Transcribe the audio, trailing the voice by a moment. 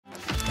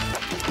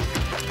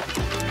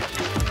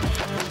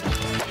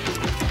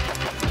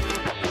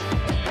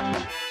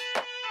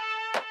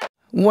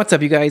What's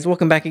up, you guys?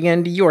 Welcome back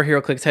again to your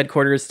Heroclix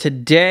headquarters.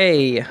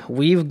 Today,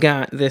 we've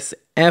got this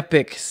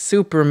epic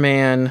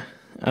Superman,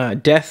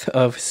 Death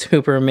of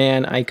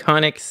Superman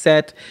Iconix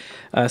set.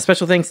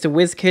 Special thanks to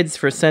WizKids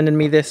for sending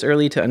me this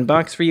early to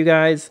unbox for you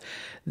guys.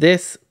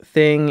 This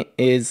thing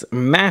is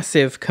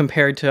massive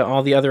compared to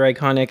all the other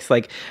Iconix.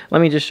 Like, let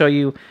me just show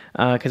you,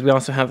 because we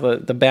also have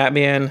the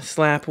Batman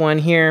slap one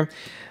here.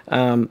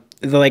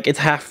 Like, it's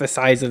half the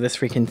size of this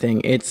freaking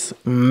thing. It's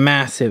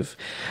massive.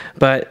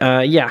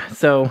 But yeah,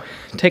 so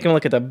taking a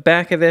look at the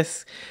back of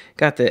this,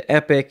 got the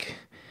epic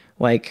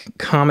like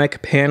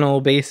comic panel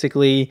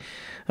basically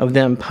of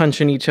them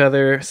punching each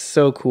other.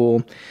 So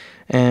cool.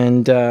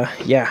 And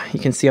yeah, you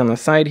can see on the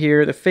side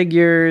here the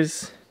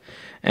figures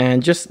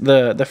and just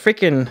the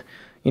freaking,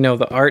 you know,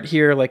 the art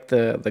here, like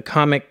the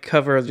comic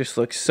cover just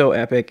looks so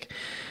epic.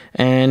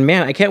 And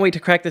man, I can't wait to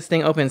crack this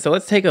thing open. So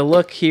let's take a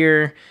look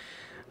here.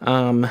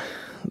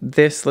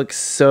 This looks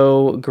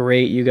so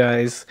great, you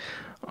guys.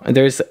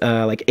 There's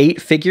like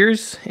 8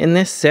 figures in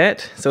this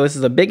set, so this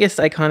is the biggest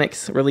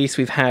Iconix release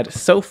we've had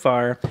so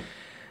far.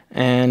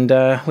 And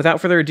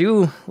without further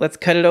ado, let's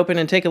cut it open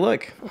and take a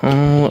look.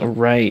 All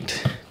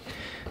right,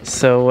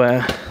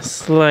 so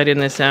sliding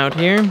this out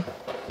here,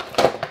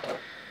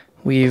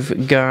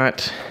 we've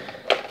got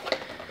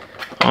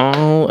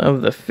all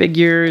of the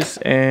figures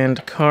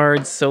and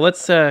cards. So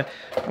let's I'm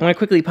gonna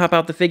quickly pop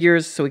out the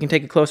figures so we can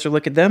take a closer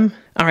look at them.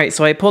 All right,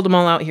 so I pulled them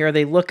all out here.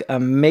 They look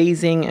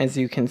amazing, as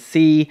you can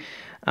see.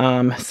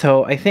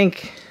 So I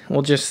think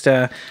we'll just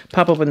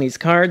pop open these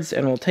cards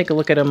and we'll take a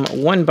look at them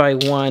one by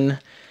one.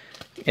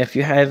 If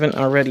you haven't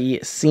already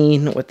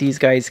seen what these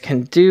guys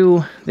can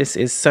do, this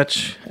is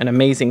such an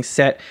amazing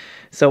set.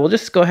 So we'll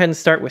just go ahead and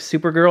start with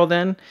Supergirl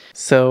then.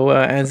 So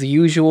as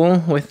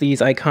usual with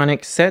these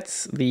Iconix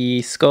sets,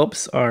 the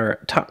sculpts are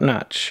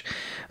top-notch.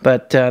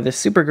 But the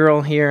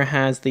Supergirl here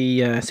has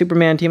the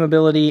Superman team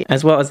ability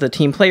as well as the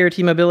team player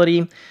team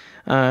ability.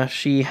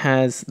 She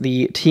has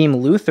the Team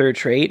Luthor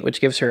trait, which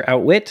gives her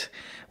outwit.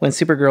 When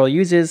Supergirl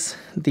uses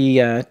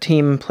the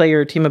team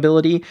player team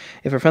ability,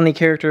 if a friendly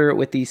character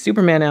with the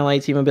Superman ally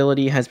team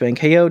ability has been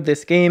KO'd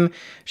this game,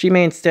 she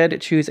may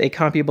instead choose a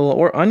copyable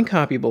or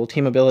uncopyable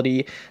team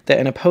ability that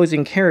an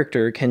opposing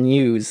character can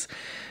use.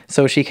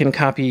 So she can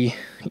copy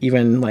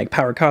even like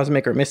Power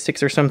Cosmic or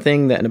Mystics or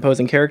something that an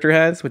opposing character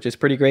has, which is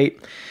pretty great.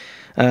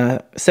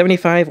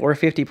 75 or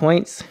 50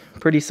 points,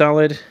 pretty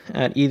solid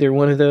at either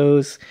one of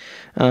those.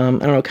 I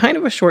don't know, kind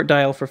of a short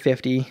dial for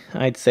 50,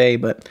 I'd say,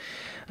 but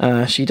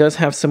she does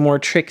have some more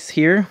tricks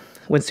here.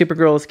 When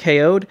Supergirl is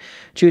KO'd,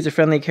 choose a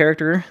friendly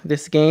character.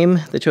 This game,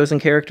 the chosen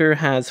character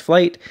has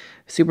Flight,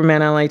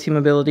 Superman ally team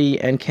ability,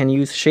 and can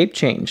use Shape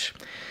Change.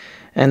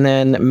 And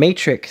then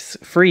Matrix,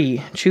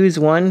 free. Choose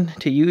one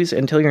to use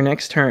until your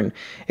next turn.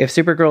 If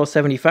Supergirl is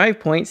 75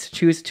 points,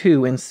 choose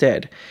 2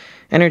 instead.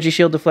 Energy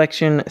Shield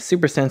Deflection,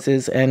 Super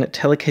Senses, and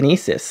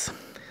Telekinesis.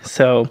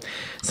 So,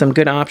 some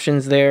good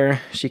options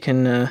there. She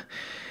can...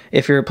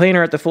 if you're playing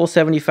her at the full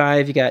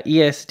 75, you got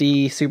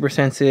ESD, Super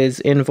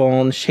Senses,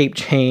 Invuln, Shape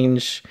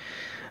Change.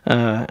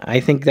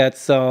 I think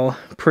that's all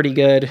pretty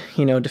good,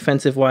 you know,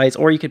 defensive-wise.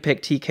 Or you could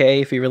pick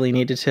TK if you really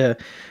needed to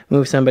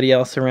move somebody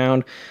else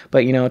around.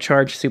 But, you know,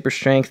 charge Super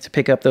Strength to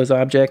pick up those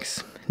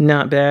objects.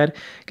 Not bad.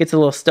 Gets a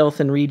little stealth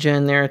and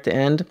regen there at the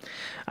end.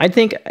 I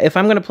think if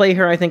I'm going to play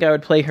her, I think I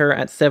would play her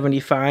at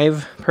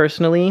 75,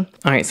 personally.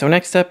 All right, so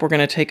next up, we're going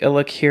to take a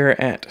look here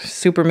at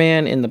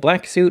Superman in the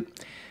black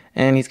suit.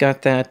 And he's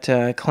got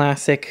that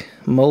classic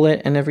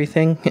mullet and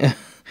everything.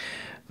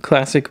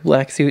 Classic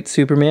black suit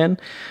Superman.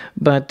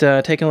 But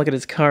taking a look at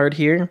his card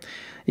here,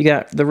 you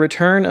got the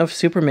Return of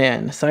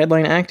Superman,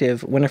 sideline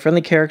active. When a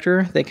friendly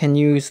character that can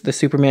use the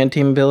Superman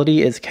team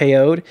ability is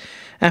KO'd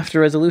after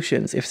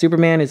resolutions. If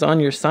Superman is on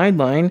your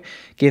sideline,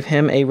 give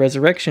him a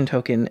resurrection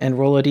token and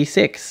roll a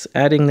d6,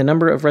 adding the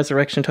number of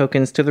resurrection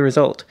tokens to the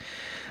result.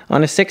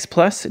 On a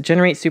 6+,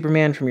 generate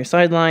Superman from your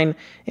sideline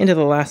into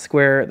the last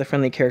square the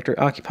friendly character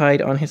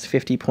occupied on his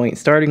 50-point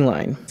starting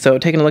line. So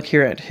taking a look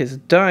here at his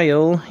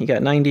dial, you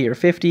got 90 or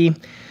 50.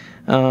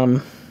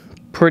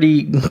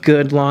 Pretty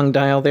good long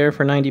dial there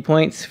for 90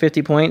 points.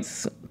 50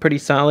 points, pretty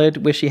solid.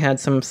 Wish he had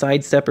some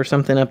sidestep or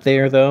something up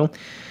there, though.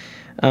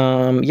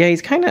 Yeah,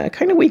 he's kind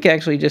of weak,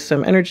 actually. Just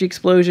some energy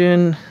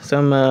explosion,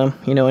 some,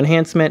 you know,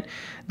 enhancement.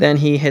 Then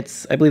he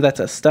hits, I believe that's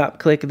a stop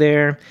click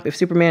there. If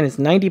Superman is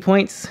 90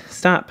 points,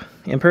 stop.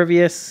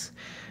 Impervious.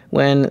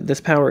 When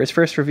this power is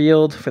first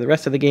revealed, for the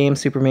rest of the game,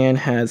 Superman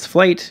has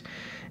Flight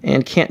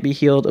and can't be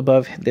healed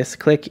above this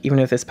click, even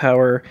if this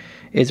power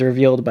is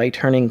revealed by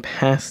turning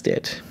past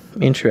it.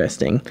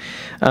 Interesting.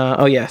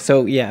 Oh yeah,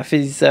 so yeah, if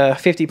he's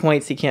 50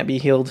 points, he can't be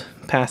healed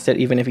past it,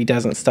 even if he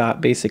doesn't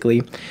stop,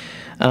 basically.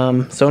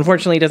 So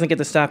unfortunately, he doesn't get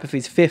to stop if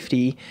he's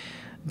 50.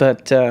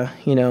 But,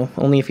 you know,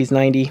 only if he's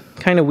 90.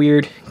 Kind of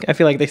weird. I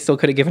feel like they still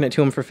could have given it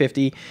to him for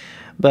 50.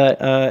 But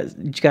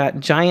got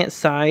giant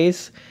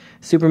size.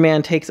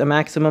 Superman takes a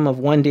maximum of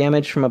 1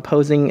 damage from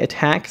opposing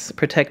attacks,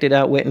 protected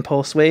outwit and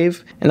pulse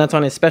wave. And that's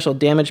on his special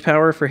damage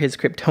power for his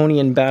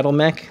Kryptonian battle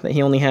mech that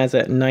he only has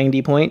at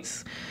 90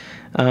 points.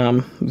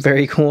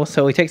 Very cool.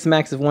 So he takes a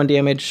max of 1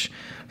 damage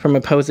from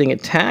opposing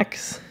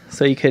attacks.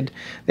 So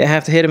they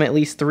have to hit him at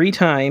least 3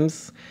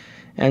 times.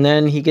 And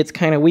then he gets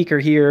kind of weaker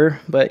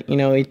here, but, you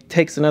know, he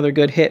takes another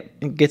good hit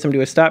and gets him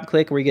to a stop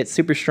click where he gets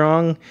super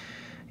strong,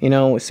 you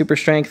know, with super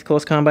strength,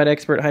 close combat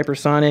expert,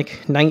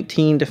 hypersonic,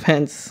 19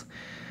 defense.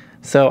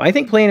 So I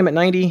think playing him at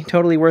 90,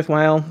 totally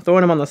worthwhile.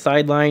 Throwing him on the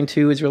sideline,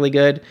 too, is really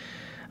good.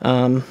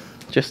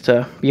 Just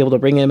to be able to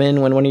bring him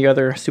in when one of your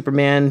other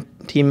Superman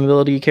team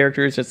ability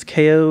characters is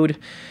KO'd.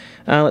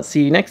 Let's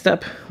see, next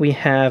up we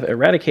have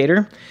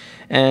Eradicator.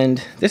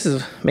 And this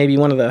is maybe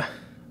one of the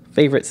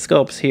favorite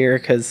sculpts here,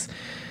 because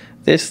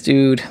this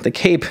dude, the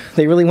cape,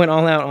 they really went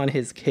all out on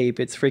his cape.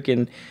 It's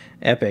freaking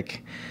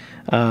epic.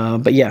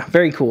 But yeah,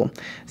 very cool.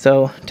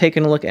 So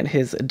taking a look at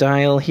his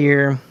dial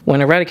here.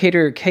 When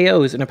Eradicator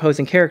KOs an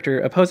opposing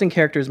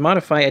characters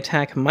modify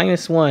attack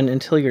 -1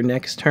 until your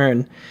next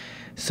turn.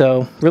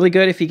 So really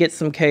good if you get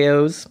some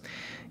KOs.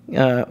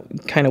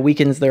 Kind of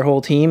weakens their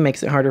whole team,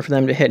 makes it harder for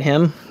them to hit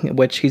him,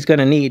 which he's going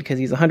to need because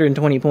he's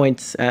 120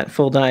 points at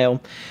full dial.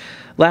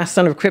 Last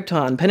Son of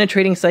Krypton,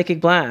 Penetrating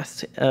Psychic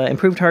Blast.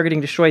 Improved targeting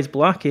destroys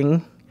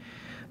blocking,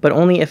 but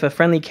only if a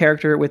friendly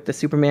character with the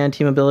Superman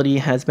team ability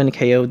has been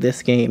KO'd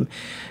this game.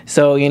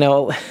 So, you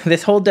know,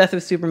 this whole Death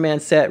of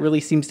Superman set really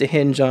seems to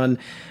hinge on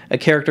a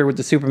character with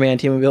the Superman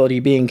team ability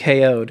being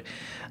KO'd,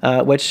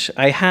 which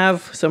I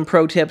have some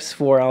pro tips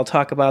for. I'll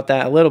talk about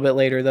that a little bit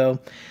later, though.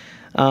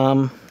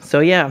 So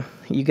yeah,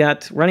 you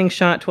got Running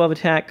Shot, 12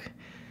 attack,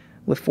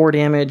 with 4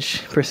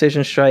 damage,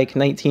 Precision Strike,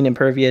 19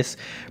 impervious.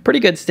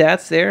 Pretty good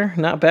stats there,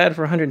 not bad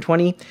for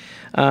 120.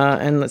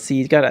 And let's see,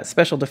 he's got a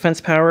special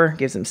defense power,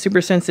 gives him super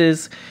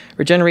senses,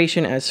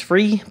 regeneration as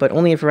free, but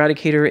only if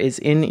Eradicator is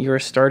in your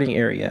starting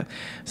area.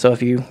 So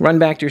if you run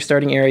back to your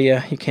starting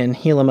area, you can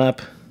heal him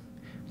up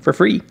for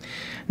free.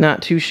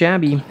 Not too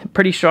shabby.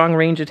 Pretty strong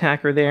range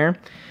attacker there.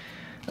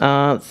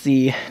 Let's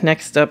see,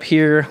 next up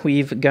here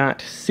we've got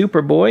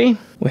Superboy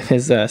with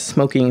his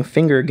smoking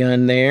finger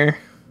gun there.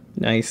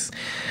 Nice.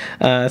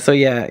 So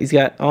yeah, he's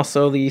got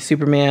also the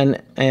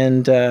Superman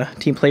and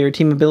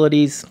team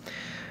abilities.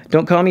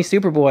 Don't call me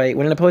Superboy.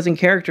 When an opposing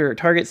character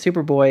targets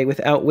Superboy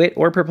with Outwit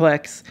or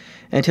Perplex,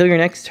 until your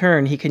next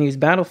turn, he can use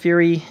Battle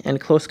Fury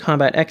and Close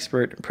Combat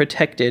Expert,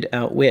 Protected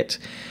Outwit.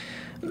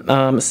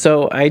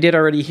 So I did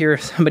already hear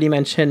somebody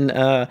mention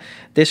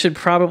this should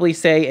probably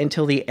say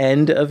until the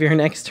end of your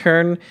next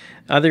turn.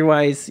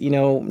 Otherwise, you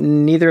know,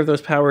 neither of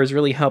those powers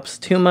really helps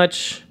too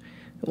much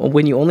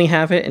when you only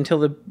have it until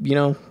the, you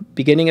know,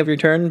 beginning of your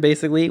turn,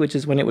 basically, which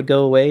is when it would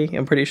go away,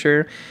 I'm pretty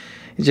sure.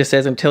 It just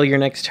says until your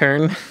next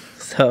turn.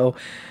 So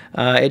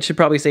it should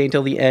probably say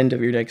until the end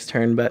of your next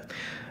turn. But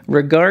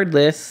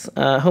regardless,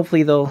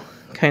 hopefully they'll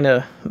kind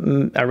of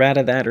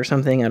errata that or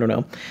something, I don't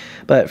know.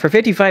 But for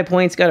 55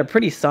 points, got a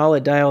pretty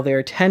solid dial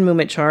there. 10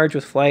 movement charge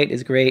with flight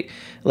is great.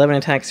 11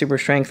 attack super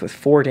strength with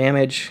 4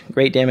 damage,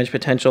 great damage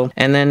potential.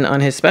 And then on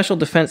his special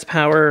defense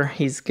power,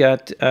 he's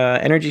got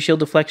energy shield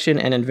deflection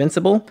and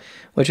invincible,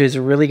 which is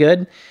really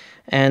good.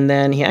 And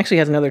then he actually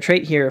has another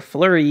trait here,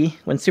 Flurry.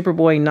 When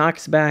Superboy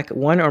knocks back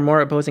 1 or more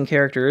opposing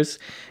characters,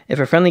 if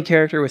a friendly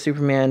character with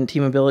Superman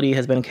team ability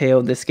has been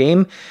KO'd this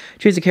game,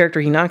 choose a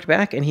character he knocked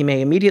back, and he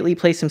may immediately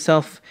place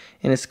himself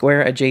in a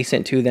square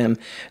adjacent to them.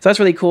 So that's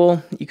really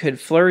cool. You could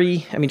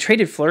Flurry. I mean,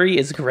 traded Flurry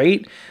is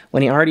great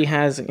when he already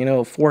has, you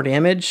know, 4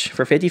 damage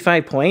for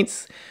 55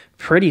 points.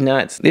 Pretty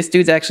nuts. This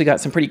dude's actually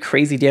got some pretty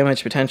crazy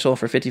damage potential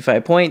for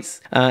 55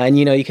 points. And,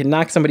 you know, you can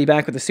knock somebody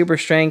back with a super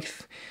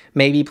strength,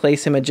 maybe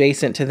place him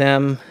adjacent to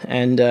them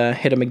and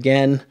hit him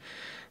again,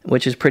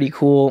 which is pretty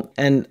cool.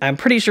 And I'm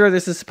pretty sure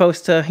this is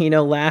supposed to, you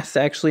know, last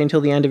actually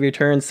until the end of your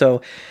turn.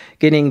 So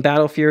getting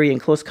Battle Fury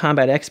and Close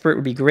Combat Expert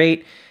would be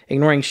great.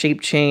 Ignoring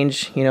Shape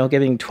Change, you know,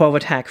 giving 12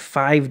 attack,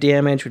 5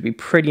 damage would be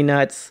pretty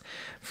nuts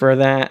for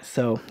that.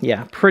 So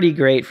yeah, pretty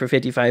great for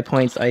 55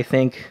 points, I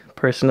think,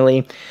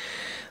 personally.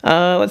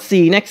 Let's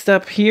see, next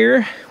up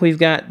here, we've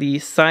got the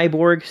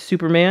Cyborg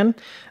Superman.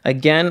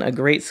 Again, a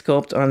great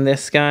sculpt on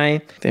this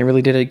guy. They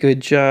really did a good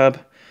job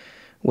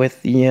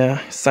with the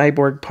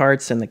cyborg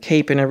parts and the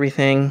cape and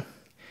everything.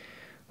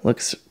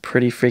 Looks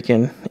pretty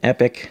freaking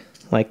epic.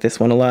 Like this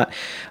one a lot.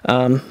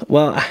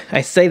 Well,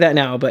 I say that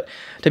now, but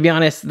to be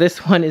honest,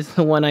 this one is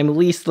the one I'm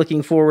least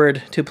looking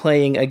forward to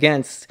playing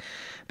against,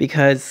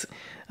 because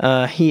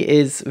he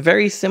is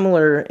very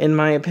similar, in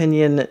my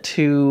opinion,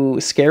 to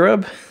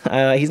Scarab.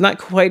 He's not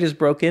quite as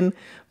broken,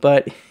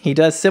 but he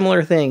does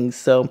similar things.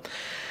 So,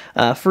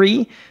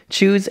 free,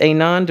 choose a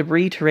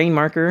non-debris terrain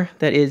marker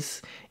that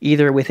is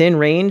either within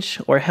range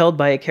or held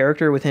by a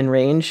character within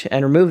range,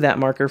 and remove that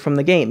marker from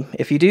the game.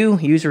 If you do,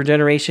 use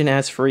regeneration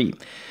as free.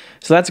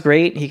 So that's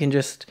great. He can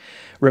just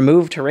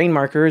remove terrain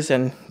markers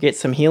and get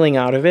some healing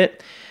out of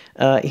it.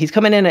 He's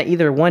coming in at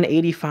either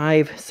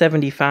 185,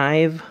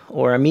 75,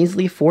 or a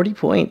measly 40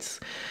 points.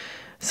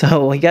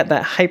 So we got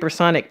that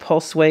hypersonic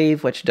pulse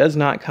wave, which does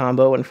not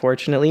combo,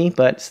 unfortunately,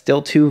 but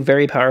still 2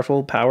 very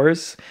powerful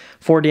powers.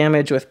 4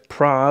 damage with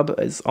prob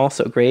is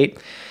also great.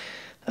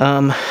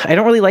 I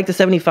don't really like the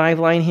 75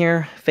 line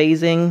here.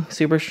 Phasing,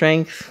 super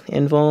strength,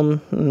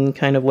 invuln,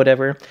 kind of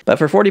whatever. But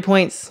for 40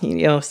 points,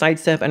 you know,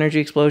 sidestep, energy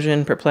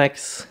explosion,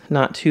 perplex,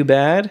 not too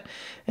bad.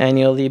 And,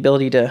 you know, the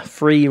ability to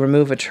free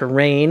remove a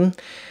terrain,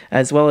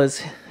 as well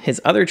as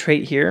his other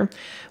trait here,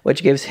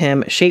 which gives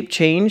him shape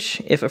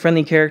change. If a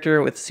friendly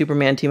character with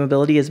Superman team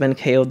ability has been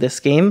KO'd this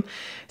game,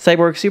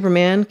 Cyborg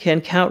Superman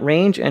can count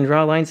range and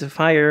draw lines of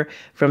fire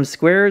from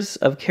squares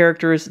of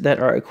characters that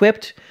are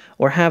equipped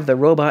or have the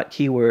robot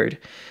keyword.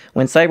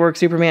 When Cyborg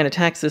Superman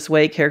attacks this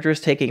way, characters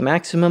take a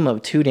maximum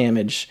of 2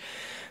 damage.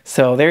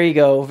 So there you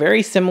go.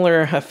 Very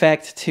similar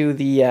effect to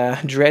the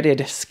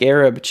dreaded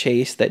Scarab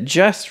chase that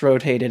just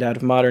rotated out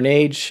of Modern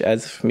Age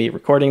as of me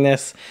recording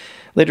this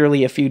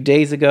literally a few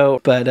days ago.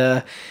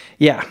 But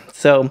yeah,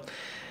 so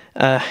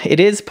it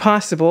is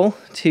possible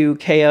to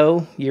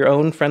KO your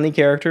own friendly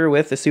character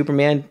with the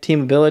Superman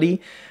team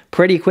ability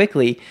pretty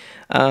quickly.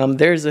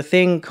 There's a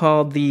thing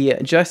called the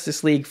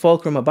Justice League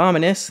Fulcrum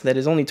Abominus that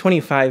is only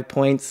 25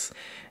 points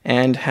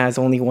and has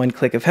only 1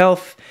 click of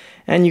health.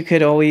 And you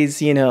could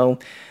always, you know,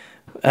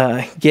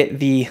 get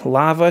the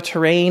lava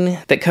terrain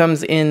that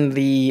comes in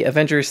the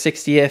Avengers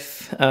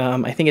 60th.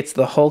 I think it's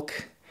the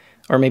Hulk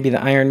or maybe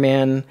the Iron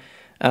Man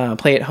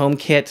play at home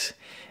kit.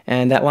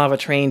 And that lava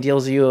terrain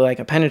deals you like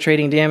a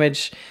penetrating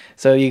damage.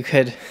 So you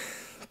could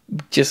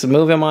just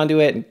move him onto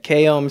it and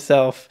KO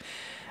himself.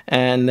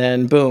 And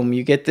then boom,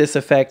 you get this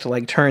effect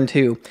like turn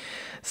 2.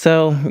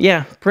 So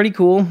yeah, pretty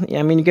cool.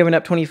 I mean, you're giving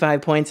up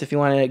 25 points if you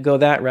want to go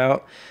that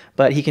route,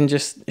 but he can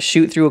just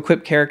shoot through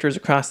equipped characters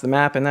across the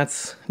map, and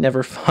that's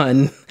never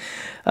fun.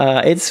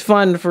 It's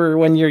fun for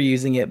when you're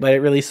using it, but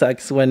it really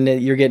sucks when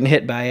you're getting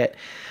hit by it.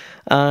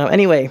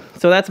 Anyway,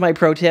 so that's my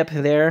pro tip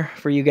there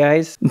for you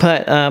guys.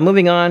 But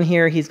moving on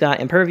here, he's got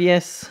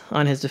Impervious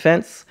on his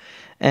defense.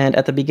 And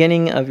at the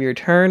beginning of your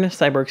turn,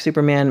 Cyborg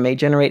Superman may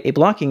generate a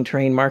blocking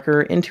terrain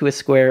marker into a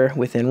square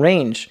within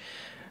range.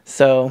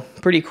 So,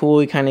 pretty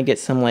cool. You kind of get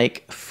some,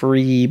 like,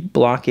 free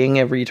blocking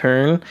every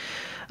turn.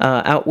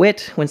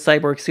 Outwit, when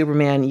Cyborg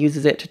Superman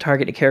uses it to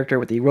target a character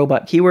with the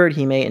robot keyword,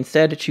 he may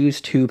instead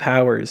choose 2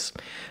 powers.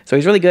 So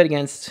he's really good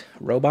against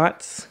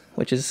robots,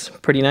 which is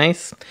pretty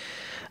nice.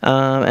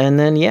 And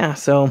then, yeah,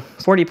 so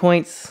 40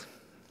 points,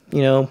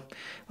 you know,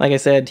 like I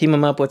said, team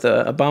him up with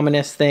a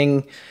Abominus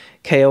thing,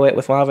 KO it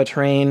with lava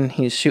terrain.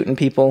 He's shooting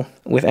people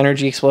with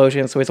energy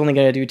explosion, so it's only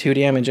going to do 2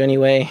 damage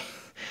anyway.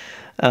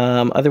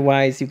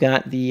 Otherwise, you've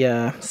got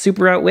the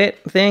super outwit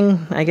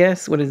thing, I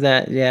guess. What is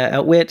that? Yeah,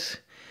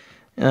 outwit.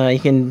 You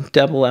can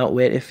double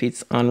outwit if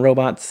it's on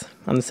robots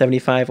on the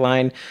 75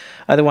 line.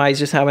 Otherwise,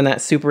 just having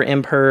that super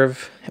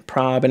imperv,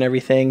 prob, and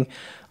everything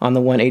on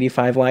the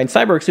 185 line.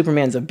 Cyborg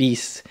Superman's a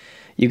beast,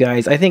 you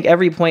guys. I think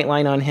every point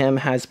line on him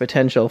has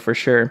potential for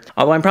sure.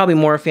 Although I'm probably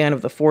more a fan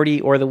of the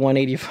 40 or the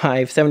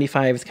 185.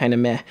 75 is kind of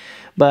meh.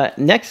 But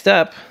next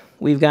up,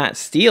 we've got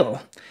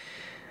Steel.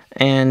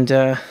 And,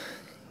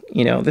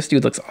 you know, this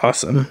dude looks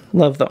awesome.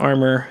 Love the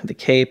armor, the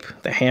cape,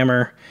 the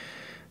hammer.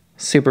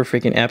 Super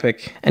freaking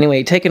epic.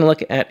 Anyway, taking a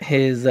look at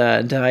his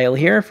dial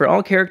here. For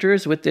all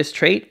characters with this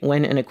trait,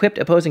 when an equipped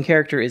opposing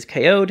character is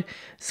KO'd,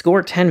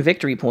 score 10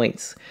 victory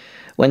points.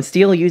 When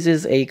Steel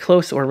uses a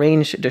close or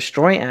range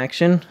destroy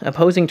action,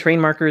 opposing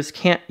terrain markers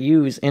can't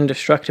use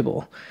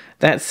indestructible.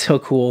 That's so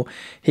cool.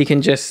 He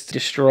can just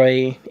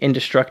destroy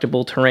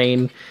indestructible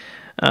terrain,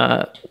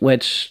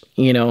 which,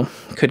 you know,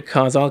 could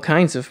cause all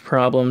kinds of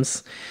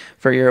problems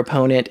for your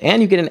opponent.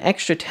 And you get an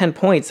extra 10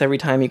 points every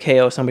time you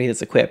KO somebody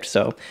that's equipped,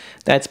 so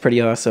that's pretty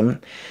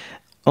awesome.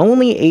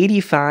 Only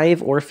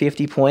 85 or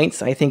 50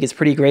 points, I think, is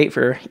pretty great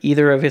for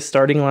either of his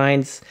starting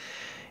lines.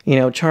 You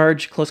know,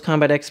 charge, close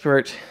combat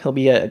expert, he'll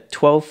be a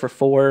 12 for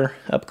 4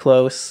 up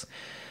close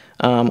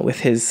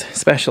with his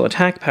special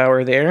attack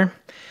power there.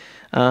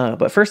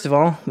 But first of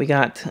all, we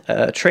got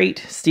a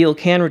trait. Steel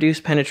can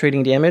reduce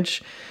penetrating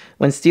damage.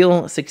 When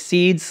Steel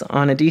succeeds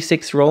on a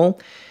d6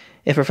 roll,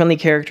 if a friendly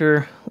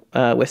character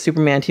with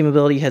Superman team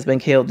ability has been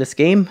KO'd this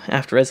game,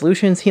 after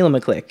resolutions, heal him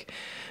a click.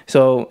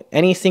 So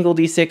any single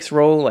d6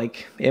 roll,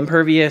 like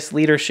Impervious,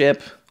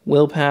 Leadership,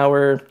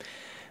 Willpower,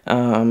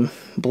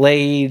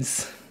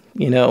 Blades,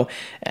 you know,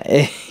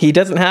 he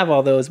doesn't have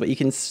all those, but you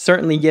can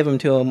certainly give them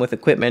to him with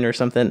equipment or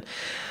something.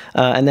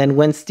 And then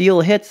when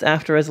Steel hits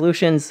after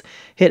resolutions,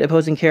 hit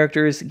opposing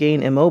characters,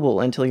 gain immobile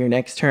until your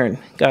next turn.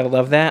 Gotta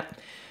love that.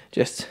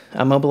 Just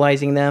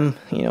immobilizing them,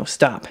 you know,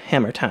 stop,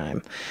 hammer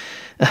time.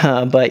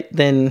 But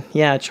then,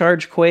 yeah,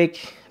 charge,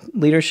 quake,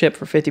 leadership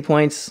for 50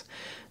 points,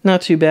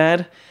 not too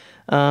bad.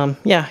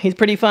 Yeah, he's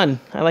pretty fun.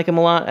 I like him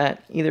a lot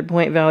at either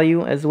point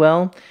value as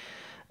well.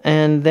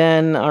 And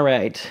then, all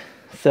right,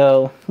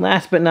 so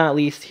last but not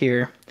least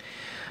here,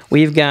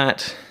 we've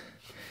got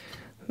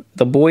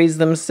the boys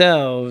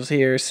themselves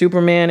here,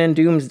 Superman and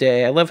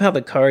Doomsday. I love how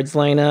the cards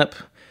line up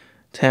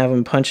to have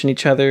them punching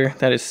each other.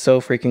 That is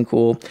so freaking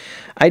cool.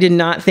 I did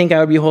not think I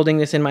would be holding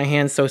this in my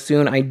hands so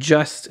soon. I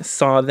just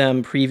saw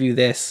them preview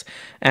this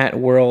at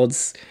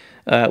Worlds,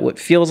 what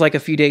feels like a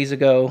few days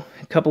ago,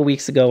 a couple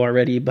weeks ago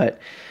already, but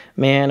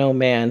man, oh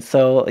man.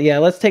 So yeah,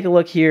 let's take a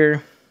look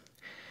here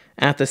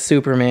at the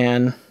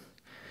Superman.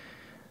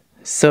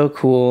 So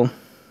cool.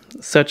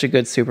 Such a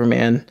good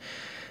Superman.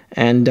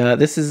 And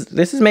this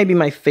is maybe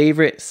my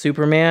favorite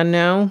Superman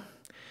now,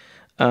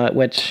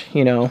 which,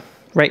 you know,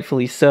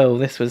 rightfully so.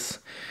 This was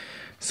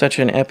such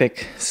an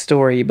epic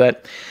story.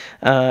 But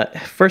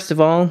first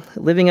of all,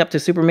 living up to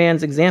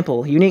Superman's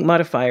example, unique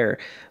modifier.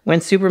 When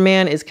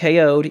Superman is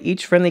KO'd,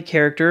 each friendly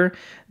character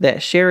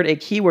that shared a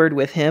keyword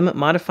with him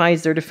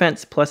modifies their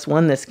defense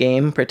 +1 this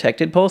game,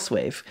 protected pulse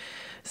wave.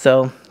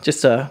 So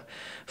just a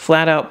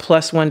flat out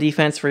 +1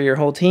 defense for your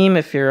whole team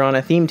if you're on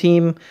a theme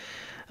team.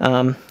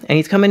 And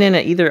he's coming in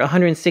at either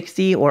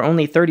 160 or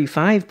only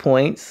 35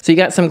 points. So you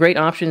got some great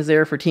options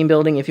there for team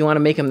building if you want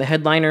to make him the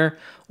headliner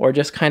or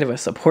just kind of a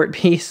support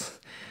piece.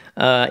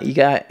 You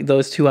got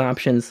those two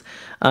options.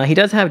 He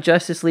does have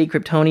Justice League,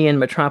 Kryptonian,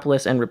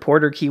 Metropolis, and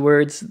Reporter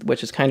keywords,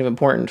 which is kind of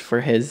important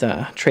for his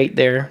trait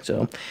there.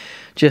 So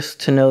just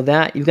to know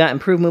that. You've got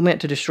improved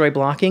movement to destroy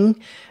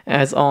blocking,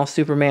 as all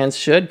Supermans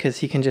should, because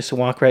he can just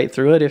walk right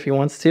through it if he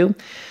wants to.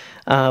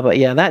 But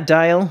yeah, that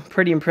dial,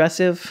 pretty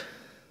impressive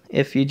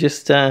if you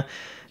just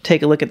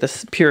take a look at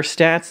the pure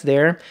stats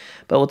there.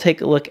 But we'll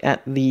take a look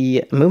at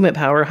the movement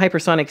power.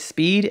 Hypersonic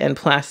speed and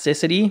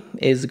plasticity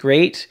is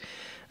great.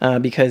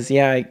 Because,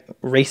 yeah,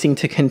 racing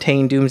to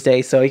contain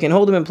Doomsday, so you can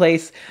hold him in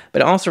place,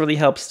 but it also really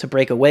helps to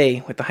break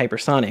away with the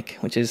hypersonic,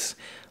 which is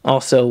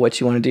also what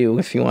you want to do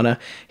if you want to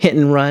hit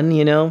and run,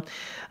 you know.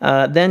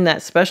 Then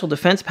that special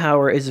defense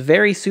power is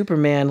very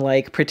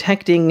Superman-like,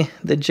 protecting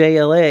the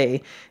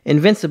JLA,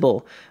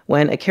 invincible.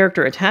 When a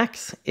character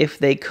attacks, if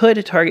they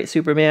could target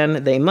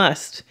Superman, they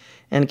must,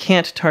 and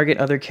can't target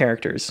other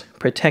characters.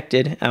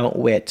 Protected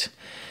outwit.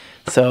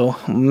 So,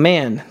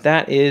 man,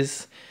 that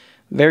is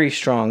very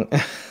strong.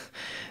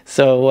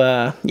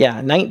 So,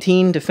 yeah,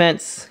 19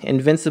 defense,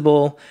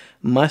 invincible,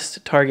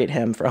 must target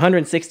him. For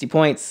 160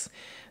 points,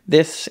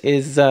 this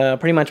is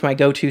pretty much my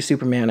go-to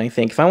Superman, I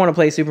think. If I want to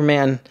play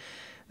Superman,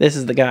 this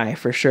is the guy,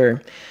 for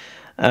sure.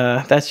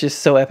 That's just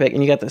so epic.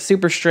 And you got the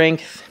super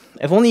strength.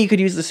 If only you could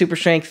use the super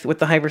strength with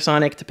the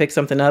hypersonic to pick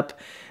something up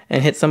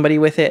and hit somebody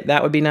with it,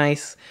 that would be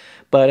nice.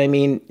 But, I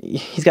mean,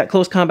 he's got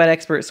close combat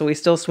expert, so he's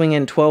still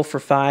swinging 12 for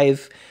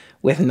 5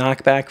 with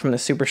knockback from the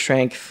super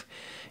strength.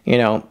 You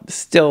know,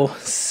 still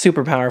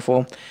super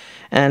powerful.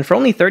 And for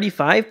only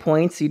 35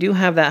 points, you do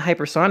have that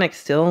hypersonic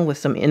still with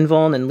some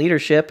invuln and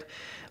leadership.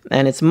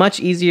 And it's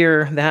much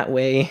easier that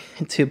way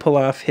to pull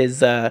off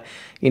his,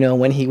 you know,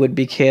 when he would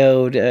be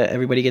KO'd,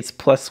 everybody gets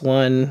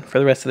 +1 for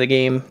the rest of the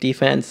game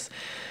defense.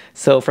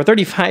 So for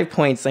 35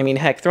 points, I mean,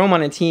 heck, throw him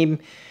on a team,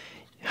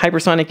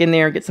 hypersonic in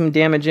there, get some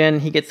damage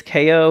in, he gets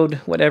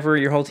KO'd, whatever,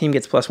 your whole team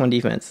gets +1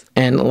 defense.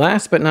 And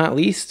last but not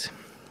least,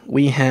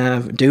 we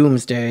have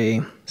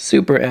Doomsday.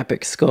 Super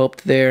epic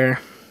sculpt there.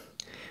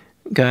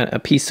 Got a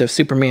piece of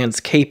Superman's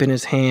cape in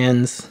his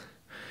hands.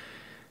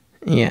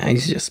 Yeah,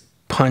 he's just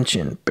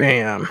punching.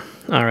 Bam.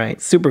 All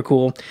right, super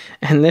cool.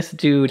 And this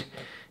dude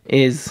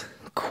is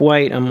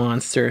quite a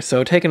monster.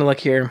 So taking a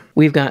look here,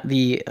 we've got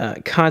the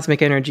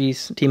Cosmic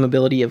Energies team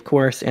ability, of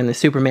course, and the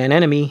Superman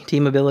Enemy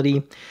team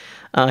ability.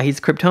 He's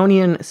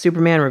Kryptonian,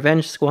 Superman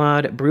Revenge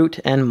Squad, Brute,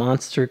 and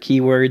Monster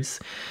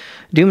keywords.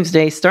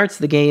 Doomsday starts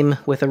the game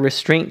with a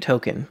restraint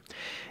token.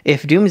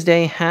 If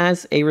Doomsday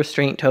has a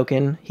restraint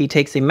token, he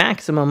takes a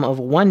maximum of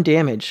 1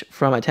 damage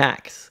from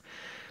attacks.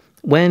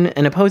 When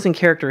an opposing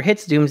character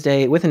hits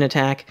Doomsday with an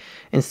attack,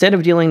 instead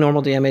of dealing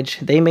normal damage,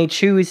 they may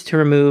choose to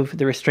remove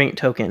the restraint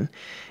token.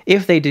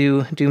 If they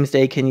do,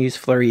 Doomsday can use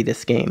Flurry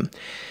this game.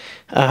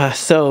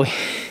 So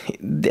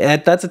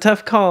that's a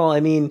tough call. I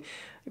mean,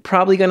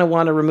 probably going to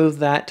want to remove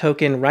that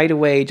token right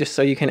away just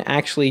so you can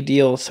actually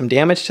deal some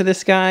damage to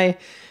this guy.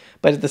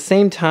 But at the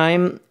same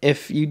time,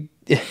 if you...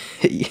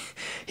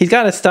 he's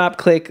got a stop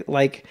click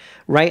like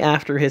right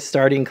after his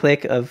starting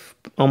click of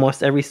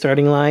almost every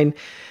starting line.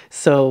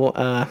 So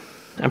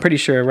I'm pretty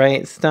sure,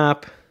 right?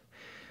 Stop.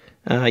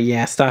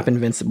 Yeah, stop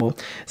invincible.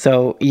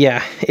 So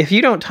yeah, if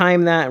you don't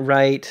time that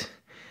right,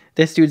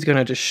 this dude's going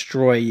to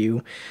destroy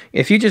you.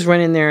 If you just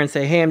run in there and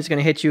say, hey, I'm just going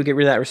to hit you, get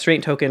rid of that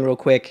restraint token real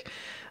quick.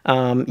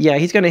 Yeah,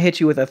 he's going to hit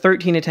you with a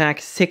 13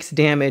 attack, 6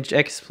 damage,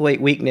 exploit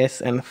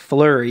weakness, and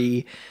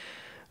flurry.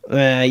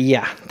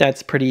 Yeah,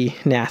 that's pretty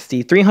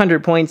nasty.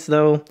 300 points,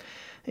 though.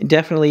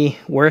 Definitely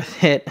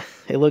worth it.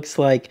 It looks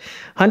like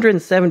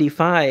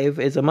 175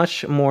 is a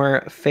much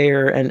more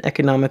fair and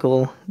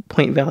economical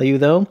point value,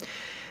 though.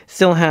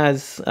 Still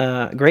has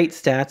great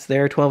stats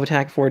there. 12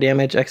 attack, 4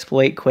 damage,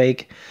 exploit,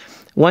 quake.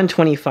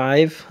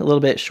 125, a little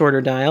bit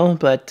shorter dial,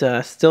 but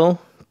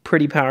still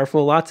pretty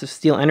powerful. Lots of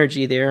steel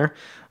energy there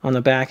on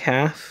the back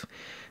half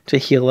to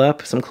heal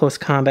up, some close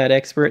combat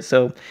expert.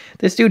 So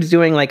this dude's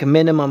doing like a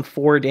minimum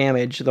 4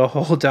 damage the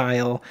whole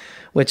dial,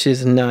 which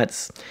is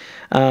nuts.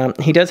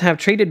 He does have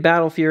Traded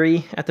Battle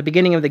Fury. At the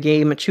beginning of the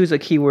game, choose a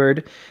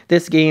keyword.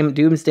 This game,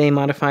 Doomsday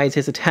modifies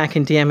his attack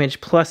and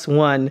damage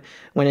 +1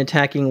 when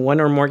attacking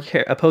 1 or more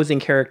opposing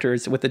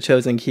characters with the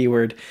chosen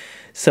keyword.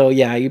 So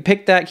yeah, you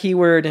pick that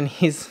keyword and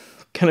he's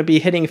going to be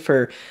hitting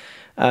for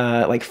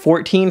like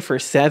 14 for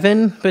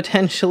 7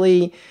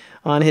 potentially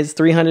on his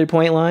 300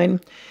 point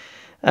line.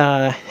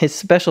 His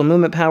special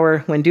movement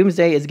power: when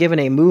Doomsday is given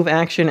a move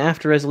action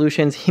after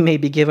resolutions, he may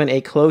be given a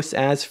close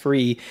as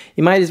free.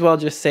 You might as well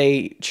just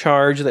say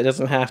charge that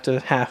doesn't have to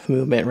half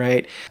movement,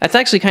 right? That's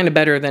actually kind of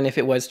better than if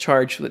it was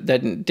charge that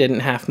didn't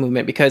half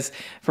movement, because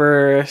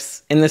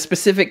in the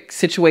specific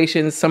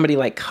situations, somebody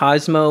like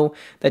Cosmo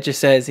that just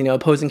says, you know,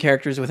 opposing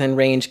characters within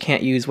range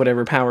can't use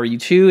whatever power you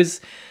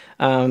choose.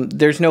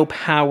 There's no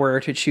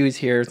power to choose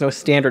here. There's no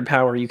standard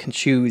power you can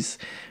choose,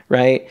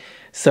 right?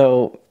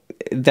 So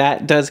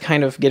that does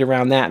kind of get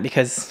around that,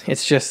 because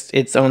it's just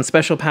its own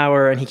special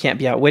power and he can't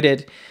be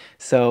outwitted.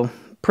 So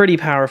pretty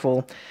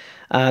powerful.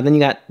 Then you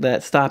got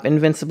that stop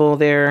invincible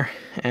there,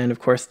 and of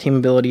course team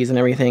abilities and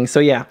everything. So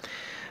yeah,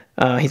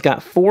 he's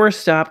got 4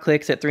 stop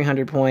clicks at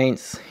 300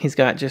 points. He's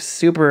got just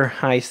super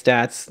high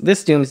stats.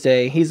 This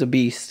Doomsday, he's a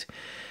beast.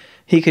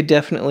 He could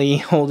definitely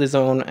hold his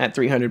own at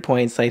 300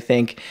 points, I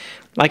think.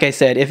 Like I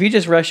said, if you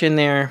just rush in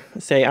there,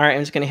 say, all right,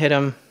 I'm just going to hit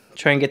him,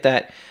 try and get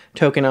that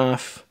token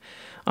off.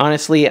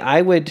 Honestly,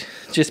 I would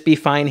just be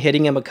fine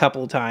hitting him a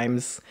couple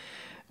times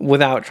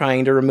without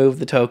trying to remove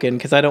the token,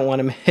 because I don't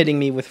want him hitting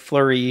me with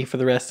flurry for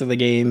the rest of the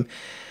game,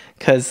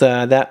 because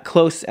that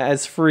close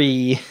as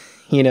free,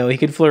 you know, he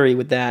could flurry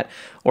with that,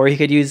 or he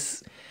could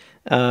use,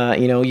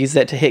 you know, use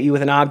that to hit you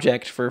with an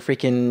object for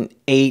freaking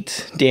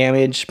 8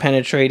 damage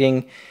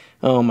penetrating.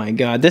 Oh my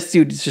god, this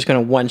dude is just going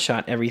to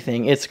one-shot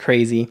everything. It's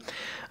crazy.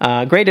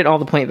 Great at all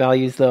the point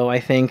values, though, I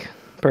think,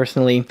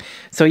 personally.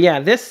 So yeah,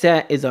 this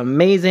set is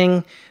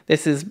amazing.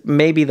 This is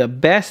maybe the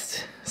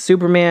best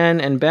Superman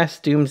and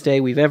best Doomsday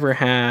we've ever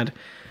had.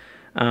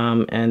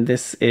 And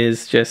this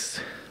is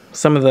just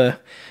some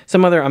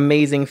other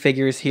amazing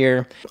figures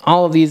here.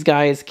 All of these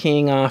guys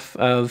keying off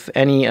of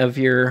any of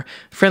your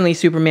friendly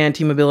Superman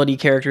team ability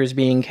characters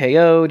being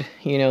KO'd.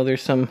 You know,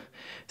 there's some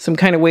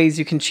kind of ways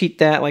you can cheat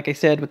that, like I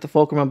said, with the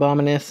Fulcrum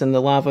Abominus and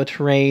the Lava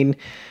Terrain.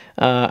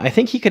 I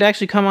think he could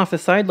actually come off the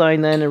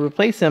sideline then and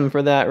replace him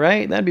for that,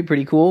 right? That'd be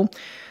pretty cool.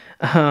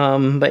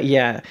 But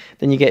yeah,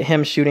 then you get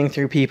him shooting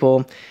through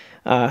people.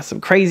 Some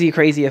crazy,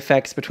 crazy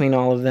effects between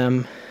all of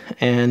them.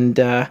 And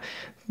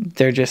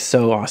they're just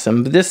so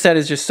awesome. But this set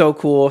is just so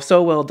cool,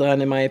 so well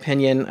done in my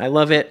opinion. I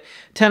love it.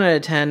 10 out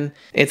of 10.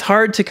 It's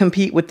hard to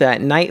compete with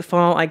that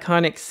Nightfall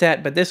Iconix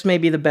set, but this may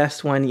be the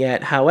best one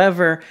yet.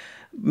 However,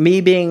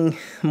 me being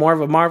more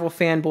of a Marvel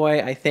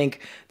fanboy, I think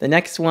the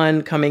next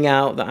one coming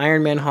out, the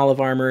Iron Man Hall of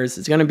Armors,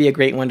 is going to be a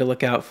great one to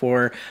look out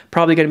for.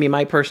 Probably going to be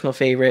my personal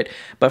favorite.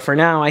 But for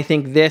now, I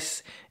think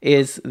this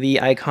is the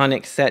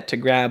Iconix set to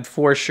grab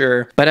for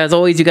sure. But as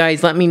always, you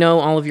guys, let me know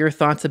all of your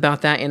thoughts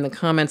about that in the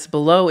comments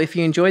below. If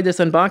you enjoyed this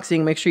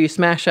unboxing, make sure you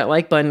smash that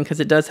like button, because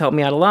it does help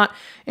me out a lot.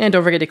 And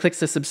don't forget to click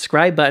the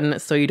subscribe button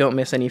so you don't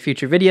miss any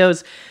future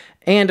videos.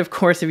 And of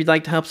course, if you'd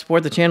like to help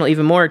support the channel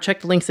even more, check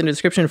the links in the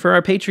description for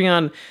our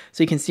Patreon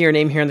so you can see your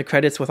name here in the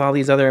credits with all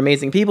these other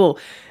amazing people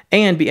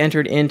and be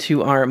entered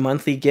into our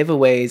monthly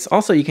giveaways.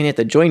 Also, you can hit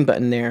the join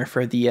button there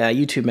for the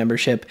YouTube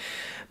membership.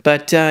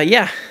 But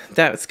yeah,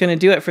 that's going to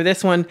do it for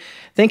this one.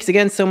 Thanks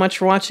again so much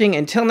for watching.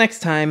 Until next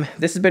time,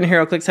 this has been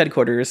Heroclix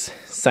Headquarters,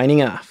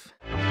 signing off.